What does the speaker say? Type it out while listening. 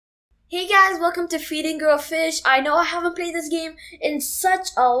Hey guys, welcome to Feeding Girl Fish. I know I haven't played this game in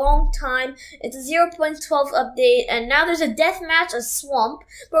such a long time. It's a 0.12 update and now there's a death match, a swamp.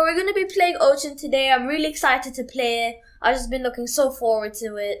 But we're going to be playing Ocean today. I'm really excited to play it. I've just been looking so forward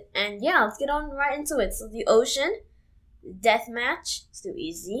to it. And yeah, let's get on right into it. So the Ocean, death match, it's too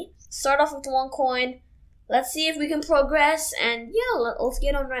easy. Start off with 1 coin. Let's see if we can progress and yeah, let's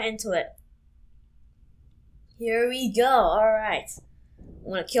get on right into it. Here we go, alright.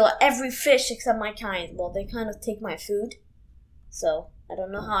 I'm gonna kill every fish except my kind. Well, they kind of take my food. So, I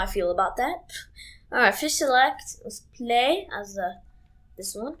don't know how I feel about that. Alright, fish select. Let's play as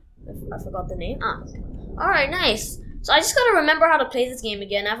this one. I forgot the name. Alright, nice. So I just gotta remember how to play this game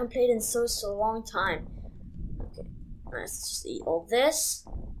again. I haven't played it in so long time. Okay, nice. Let's just eat all this.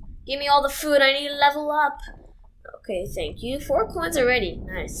 Give me all the food. I need to level up. Okay, thank you. 4 coins already.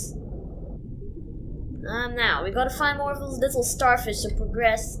 Nice. Now, we gotta find more of those little starfish to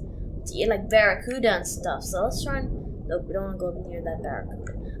progress to eat like barracuda and stuff. So let's try and... Nope, we don't want to go near that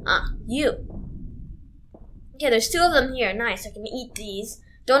barracuda. You. Okay, there's 2 of them here. Nice, I can eat these.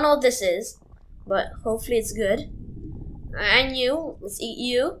 Don't know what this is, but hopefully it's good. And you. Let's eat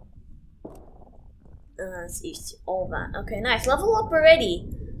you. Let's eat all that. Okay, nice. Level up already.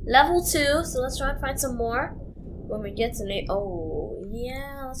 Level 2, so let's try and find some more. When we get to oh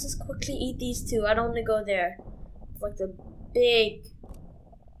yeah, let's just quickly eat these 2. I don't want to go there. It's like the big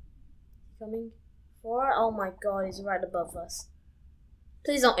coming for. Oh my god, he's right above us.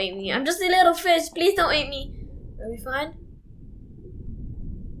 Please don't eat me. I'm just a little fish. Please don't eat me. Are we fine?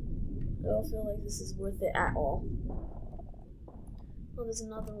 I don't feel like this is worth it at all. Oh, there's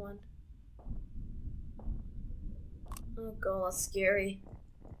another one. Oh god, that's scary.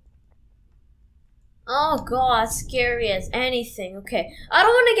 Oh god, scary as anything. Okay, I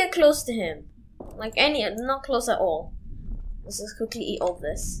don't want to get close to him. Like not close at all. Let's just quickly eat all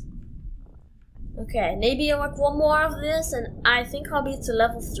this. Okay, maybe like 1 more of this and I think I'll be to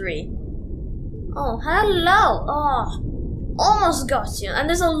level 3. Oh, hello. Oh, almost got you. And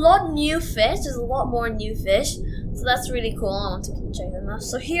there's a lot new fish. There's a lot more new fish. So that's really cool. I want to check them out.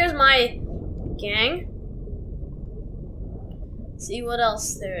 So here's my gang. See what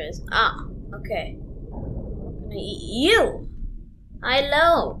else there is. Okay. You!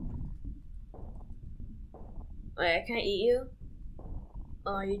 Hello! Wait, I can't eat you?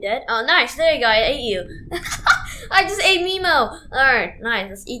 Oh, are you dead? Oh, nice! There you go, I ate you. I just ate Mimo! Alright, nice,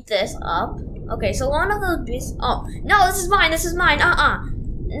 let's eat this up. Okay, so one of those beasts... Oh, no, this is mine, this is mine!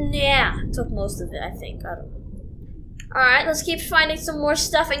 Yeah, took most of it, I think. I don't know. Alright, let's keep finding some more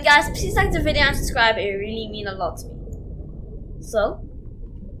stuff. And guys, please like the video and subscribe. It really means a lot to me. So...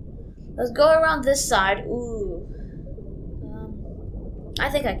 let's go around this side. Ooh. I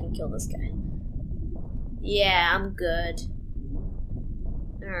think I can kill this guy. Yeah, I'm good.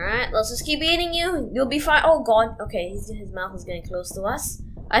 Alright, let's just keep eating you. You'll be fine. Oh god. Okay, his mouth is getting close to us.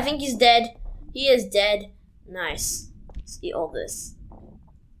 I think he's dead. He is dead. Nice. Let's eat all this.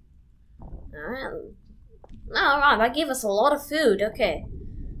 Alright, that gave us a lot of food. Okay.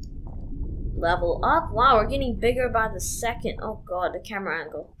 Level up. Wow, we're getting bigger by the second. Oh god, the camera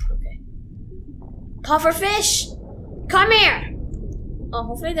angle. Okay. Pufferfish! Come here! Oh,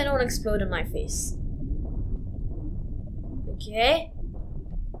 hopefully they don't explode in my face. Okay.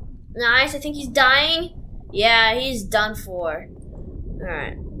 Nice, I think he's dying. Yeah, he's done for.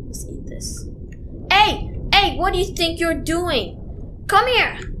 Alright, let's eat this. Hey! Hey, what do you think you're doing? Come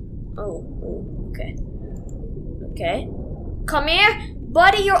here! Oh, okay. Okay. Come here!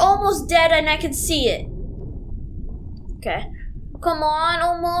 Buddy, you're almost dead and I can see it. Okay. Come on,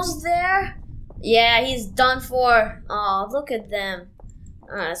 almost there. Yeah, he's done for. Oh, look at them.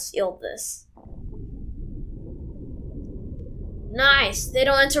 Alright, let's eat this. Nice. They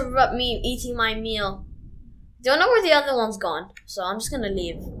don't interrupt me eating my meal. Don't know where the other one's gone, so I'm just gonna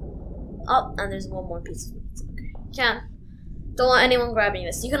leave. Oh, and there's 1 more piece of meat. Okay. Don't want anyone grabbing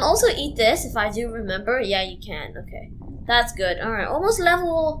this. You can also eat this if I do remember. Yeah, you can. Okay. That's good. Alright, almost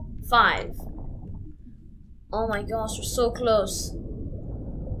level 5. Oh my gosh, we're so close.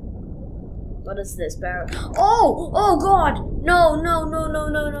 What is this barrel? Oh! Oh god! No, no, no, no,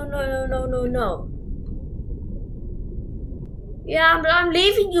 no, no, no, no, no, no. Yeah, I'm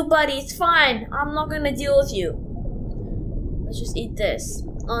leaving you, buddy. It's fine. I'm not gonna deal with you. Let's just eat this.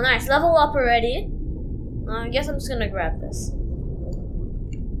 Oh, nice. Level up already. I guess I'm just gonna grab this.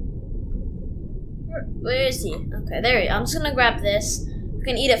 Where is he? Okay, there he is. I'm just gonna grab this. I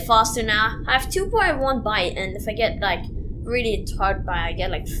can eat it faster now. I have 2.1 bite, and if I get like really hard bite, I get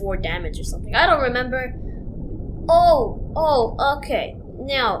like 4 damage or something. I don't remember. Oh, okay.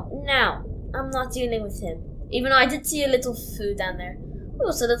 Now, I'm not dealing with him. Even though I did see a little food down there.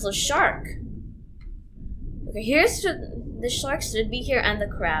 Oh, so that's a shark. Okay, here's the shark should be here and the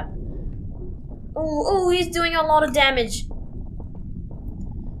crab. Oh, he's doing a lot of damage.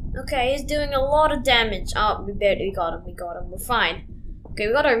 Okay, he's doing a lot of damage. Oh, we got him. We're fine. Okay,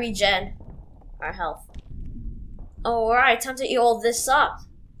 we gotta regen our health. Oh, alright, time to eat all this up.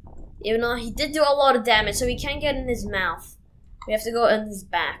 Even though he did do a lot of damage, so we can't get in his mouth. We have to go in his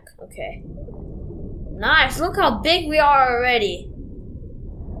back. Okay. Nice, look how big we are already.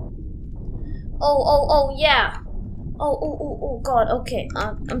 Oh, yeah. Oh, God, okay.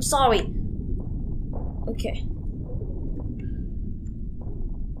 I'm sorry. Okay.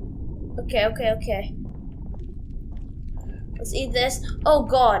 Okay. Let's eat this. Oh,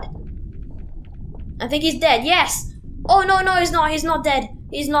 God. I think he's dead. Yes. Oh, no, he's not. He's not dead.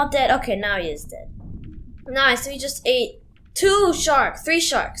 He's not dead. Okay, now he is dead. Nice, so we just ate 3 sharks.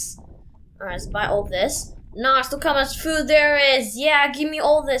 Alright, let's buy all this. Nice, look how much food there is. Yeah, give me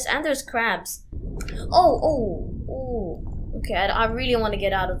all this. And there's crabs. Oh. Okay, I really want to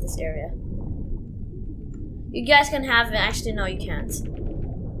get out of this area. You guys can have it. Actually, no, you can't.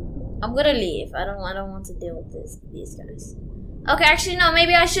 I'm gonna leave. I don't want to deal with these guys. Okay, actually, no,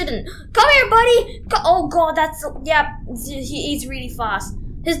 maybe I shouldn't. Come here, buddy! Oh, God, yeah, he eats really fast.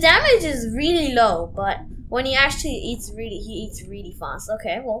 His damage is really low, but when he actually eats really fast.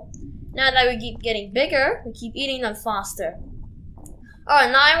 Okay, well, now that we keep getting bigger, we keep eating them faster.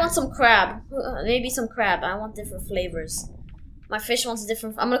 Alright, now I want some crab. Maybe some crab. I want different flavors. My fish wants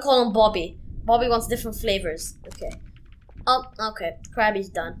different. I'm gonna call him Bobby. Bobby wants different flavors. Okay. Oh, okay. Krabby's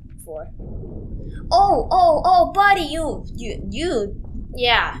done for. Oh, buddy, you.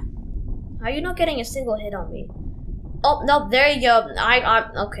 Yeah. How are you not getting a single hit on me? Oh, no, there you go.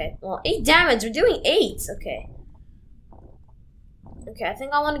 Okay. Well, 8 damage. We're doing 8. Okay. Okay, I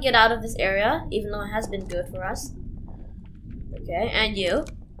think I want to get out of this area, even though it has been good for us. Okay, and you.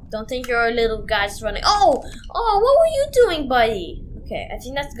 Don't think you're a little guy just running. Oh, what were you doing, buddy? Okay, I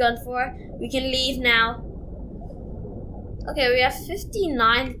think that's done for. We can leave now. Okay, we have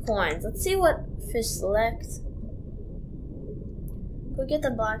 59 coins. Let's see what fish select. Go get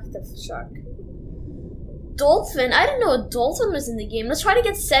the shark. Dolphin? I didn't know a dolphin was in the game. Let's try to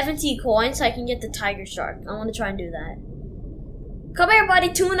get 70 coins so I can get the tiger shark. I want to try and do that. Come here,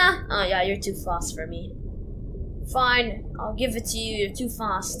 buddy, tuna. Oh, yeah, you're too fast for me. Fine, I'll give it to you. You're too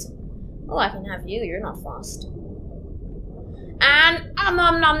fast. Oh, I can have you. You're not fast. And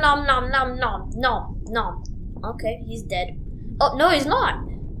nom. Okay, he's dead. Oh, no, he's not.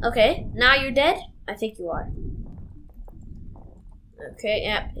 Okay, now you're dead? I think you are. Okay,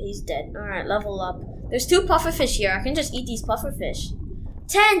 yep, he's dead. Alright, level up. There's 2 pufferfish here. I can just eat these pufferfish.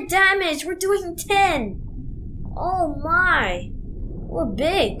 10 damage! We're doing 10! Oh my! We're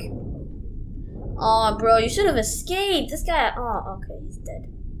big. Oh, bro, you should have escaped. This guy. Oh, okay, he's dead.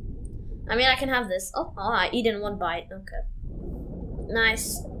 I mean, I can have this. Oh, I eat in 1 bite. Okay.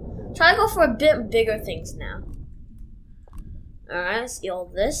 Nice. Try to go for a bit bigger things now. Alright, let's eat all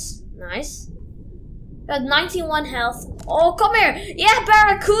this. Nice. We have 91 health. Oh, come here. Yeah,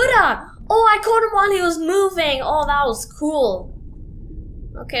 barracuda. Oh, I caught him while he was moving. Oh, that was cool.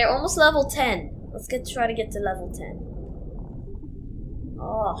 Okay, almost level 10. Let's try to get to level 10.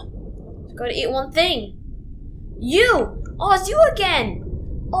 Oh, just gotta eat one thing. You! Oh, it's you again!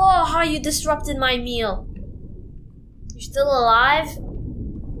 Oh, how you disrupted my meal. You're still alive?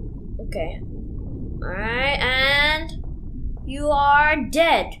 Okay. Alright, and you are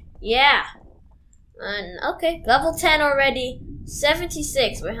dead. Yeah. And okay, level 10 already.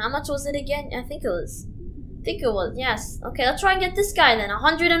 76. Wait, how much was it again? I think it was, yes. Okay, let's try and get this guy then.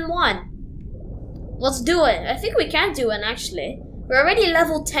 101. Let's do it. I think we can do it actually. We're already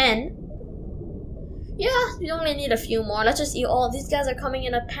level 10. Yeah, we only need a few more. Let's just eat all. These guys are coming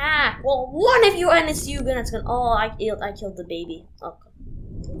in a pack. Well, one of you, and it's you. It's gonna. Oh, I killed the baby. Okay.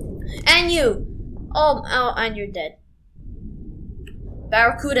 And you. Oh, and you're dead.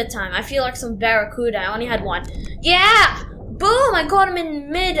 Barracuda time. I feel like some barracuda. I only had 1. Yeah! Boom! I got him in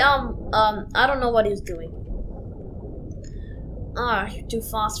mid. I don't know what he was doing. Oh, you're too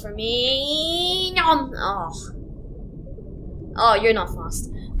fast for me. Oh. Oh, you're not fast.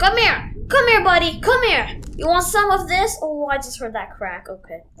 Come here! Come here, buddy! Come here! You want some of this? Oh, I just heard that crack.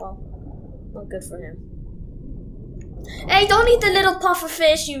 Okay, well, not good for him. Hey, don't eat the little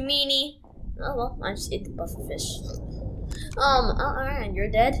pufferfish, you meanie. Oh, well, I just ate the pufferfish. Alright, you're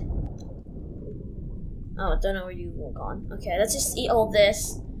dead. Oh, I don't know where you were gone. Okay, let's just eat all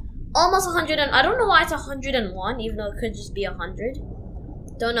this. Almost 100 and I don't know why it's 101, even though it could just be 100.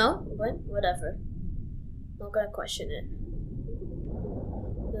 Don't know, but whatever. Not gonna question it.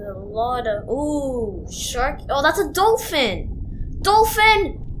 There's a lot of... Ooh, shark. Oh, that's a dolphin.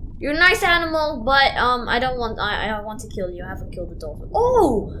 Dolphin! You're a nice animal, but I don't want. I want to kill you. I haven't killed the dolphin.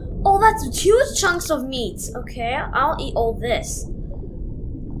 Oh, oh, that's huge chunks of meat. Okay, I'll eat all this.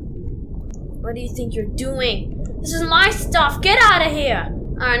 What do you think you're doing? This is my stuff. Get out of here.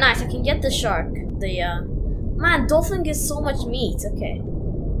 All right, nice. I can get the shark. Man, dolphin gets so much meat. Okay.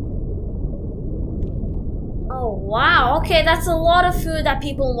 Oh wow. Okay, that's a lot of food that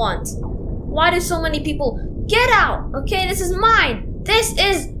people want. Why do so many people get out? Okay, this is mine. This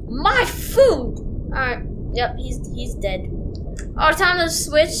is my food! Alright, yep, he's dead. Our time to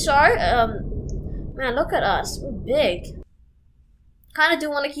switch, shark. Man, look at us. We're big. Kinda do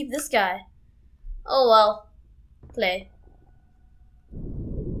want to keep this guy. Oh well. Play.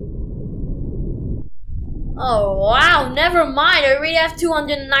 Oh wow, never mind. I already have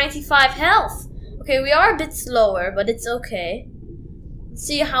 295 health. Okay, we are a bit slower, but it's okay. Let's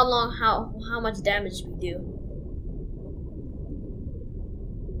see how much damage we do.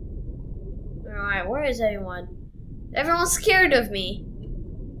 Alright, where is everyone? Everyone's scared of me.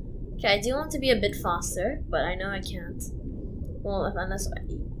 Okay, I do want to be a bit faster, but I know I can't. Well, unless I...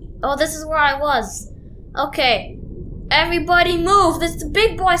 Oh, this is where I was. Okay. Everybody move! There's the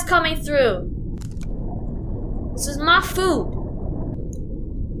big boys coming through! This is my food!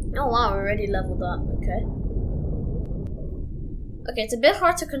 Oh wow, we're already leveled up. Okay. Okay, it's a bit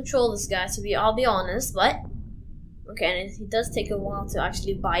hard to control this guy, I'll be honest, but... Okay, and he does take a while to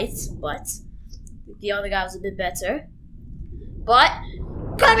actually bite, but... The other guy was a bit better. But,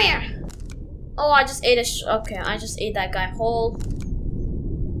 come here! Oh, I just ate okay, I just ate that guy whole.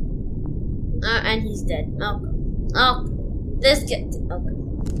 And he's dead. Oh, this kid. Okay.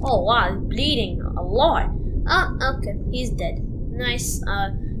 Oh wow, he's bleeding a lot. Okay, he's dead. Nice.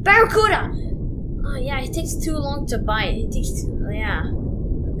 Barracuda! Oh yeah, it takes too long to bite. It takes yeah.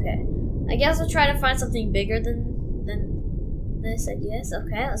 Okay. I guess I'll try to find something bigger than this, I guess.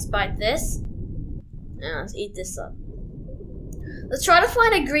 Okay, let's bite this. Let's eat this up. Let's try to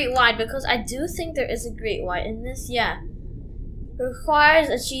find a great white, because I do think there is a great white in this. Yeah. Requires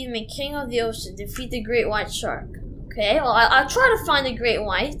achievement King of the Ocean. Defeat the great white shark. Okay, well I'll try to find a great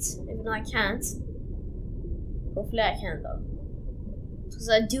white, even though I can't. Hopefully I can though. Because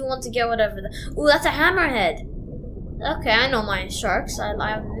I do want to get whatever ooh, that's a hammerhead. Okay, I know my sharks. I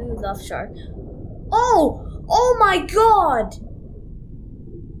do love sharks. Oh! Oh my god!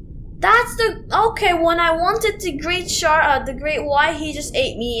 That's the okay. When I wanted the great shark, the great white, he just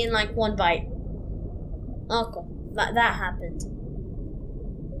ate me in like one bite. Okay, that happened.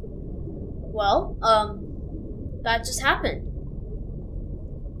 Well, that just happened.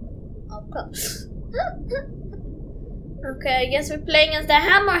 Okay. Okay, I guess we're playing as the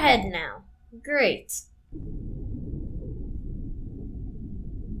hammerhead now. Great.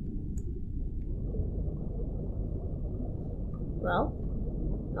 Well.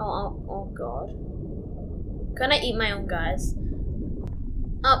 Oh god. Can I eat my own guys?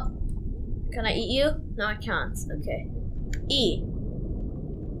 Oh. Can I eat you? No, I can't. Okay. E.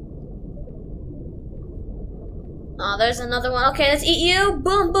 Oh, there's another one. Okay, let's eat you.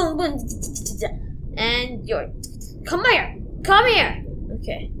 Boom, boom, boom. And you're... Come here. Come here.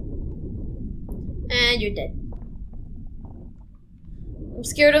 Okay. And you're dead. I'm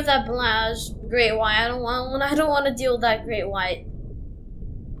scared of that great white. I don't want to deal with that great white.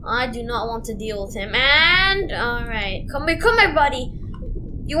 I do not want to deal with him. And alright. Come here, buddy.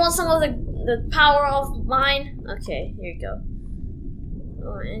 You want some of the power of mine? Okay, here you go.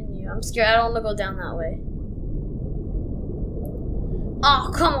 Oh, and you. I'm scared. I don't want to go down that way.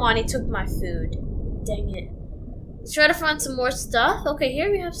 Oh, come on. He took my food. Dang it. Let's try to find some more stuff. Okay, here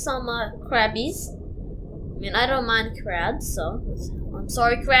we have some crabbies. I mean, I don't mind crabs, so... I'm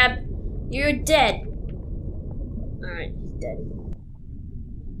sorry, crab. You're dead. Alright, he's dead.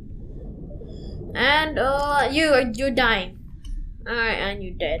 And, you're dying. Alright, and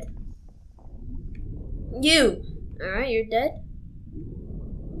you're dead. You! Alright, you're dead.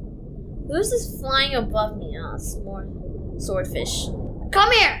 Who's this flying above me? Oh, it's more swordfish.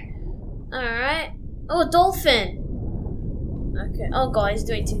 Come here! Alright. Oh, a dolphin! Okay. Oh god, he's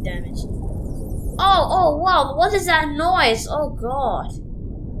doing 2 damage. Oh, wow, what is that noise? Oh god.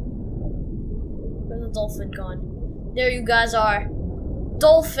 Where's the dolphin gone? There you guys are.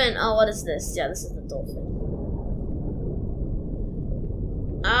 Dolphin! Oh, what is this? Yeah, this is the dolphin.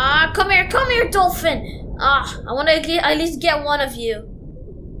 Come here, dolphin! I want to at least get one of you.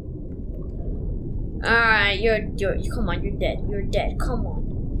 Alright, come on, you're dead. You're dead, come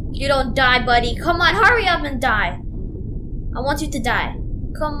on. You don't die, buddy. Come on, hurry up and die. I want you to die.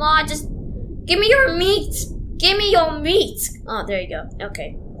 Come on, just give me your meat. Give me your meat. Oh, there you go.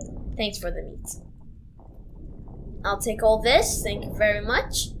 Okay. Thanks for the meat. I'll take all this. Thank you very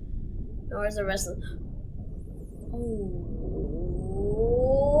much. Now where's the rest of the...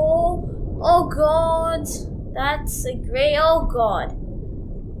 Oh god. That's a great... Oh god.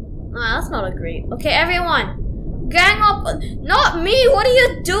 Nah, that's not a great... Okay, everyone. Gang up. Not me. What are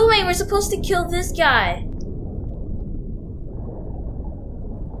you doing? We're supposed to kill this guy.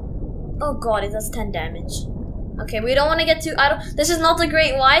 Oh god, it does 10 damage. Okay, we don't want to get too... This is not the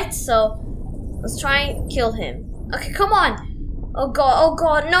Great White, so... Let's try and kill him. Okay, come on. Oh god, oh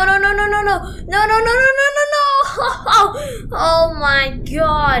god. No, no, no, no, no, no. No, no, no, no, no, no, no. Oh my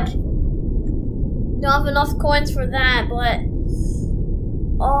god. Don't have enough coins for that, but...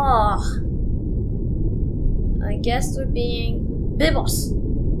 Oh. I guess we're being... Bibos.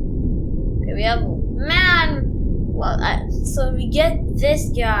 Okay, we have... Man! Well, so we get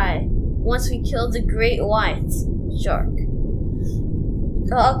this guy once we kill the Great White Shark.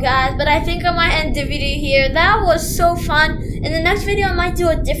 Oh guys, but I think I might end the video here. That was so fun. In the next video I might do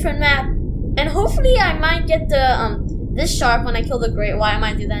a different map. And hopefully I might get the this shark when I kill the Great White. I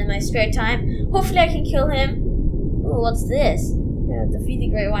might do that in my spare time. Hopefully I can kill him. Ooh, what's this? Yeah, defeat the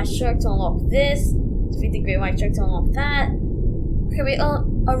Great White Shark to unlock this. Defeat the Great White Shark to unlock that. Okay, wait, a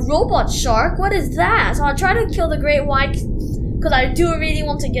robot shark? What is that? So I'll try to kill the Great White because I do really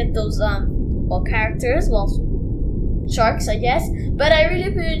want to get those well, characters, well, sharks, I guess. But I really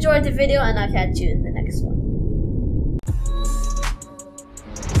hope you enjoyed the video, and I'll catch you in the next one.